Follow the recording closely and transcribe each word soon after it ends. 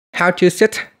how to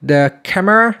set the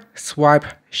camera swipe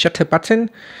shutter button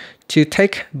to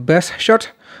take burst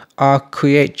shot or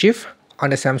create GIF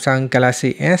on the Samsung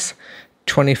Galaxy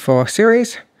S24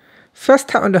 series. First,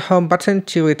 tap on the home button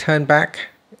to return back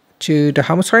to the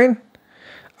home screen.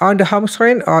 On the home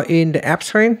screen or in the app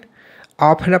screen,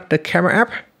 open up the camera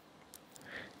app.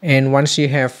 And once you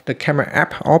have the camera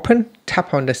app open,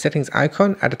 tap on the settings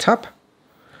icon at the top.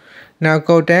 Now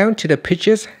go down to the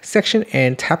pictures section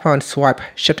and tap on swipe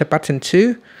shutter button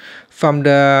 2. From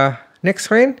the next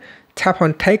screen, tap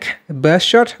on take burst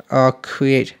shot or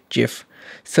create GIF.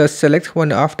 So select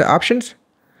one of the options.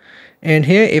 And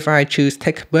here, if I choose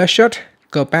take burst shot,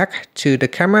 go back to the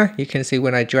camera. You can see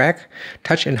when I drag,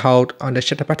 touch and hold on the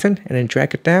shutter button and then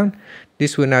drag it down,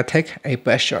 this will now take a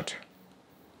burst shot.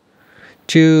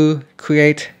 To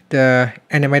create the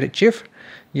animated GIF,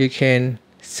 you can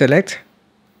select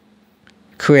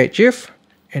create GIF,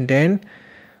 and then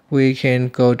we can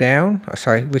go down,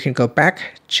 we can go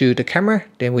back to the camera,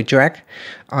 then we drag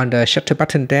on the shutter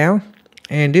button down,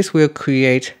 and this will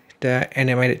create the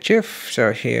animated GIF.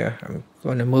 So here I'm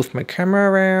going to move my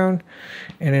camera around,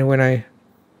 and then when I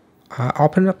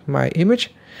open up my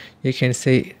image, you can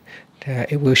see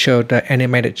that it will show the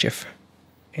animated GIF.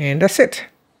 And that's it.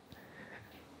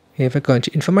 If I go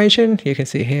into information, you can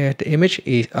see here the image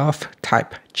is of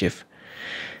type GIF.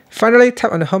 Finally,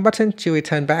 tap on the home button to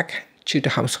return back to the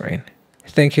home screen.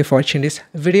 Thank you for watching this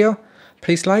video.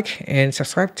 Please like and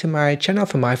subscribe to my channel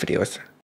for more videos.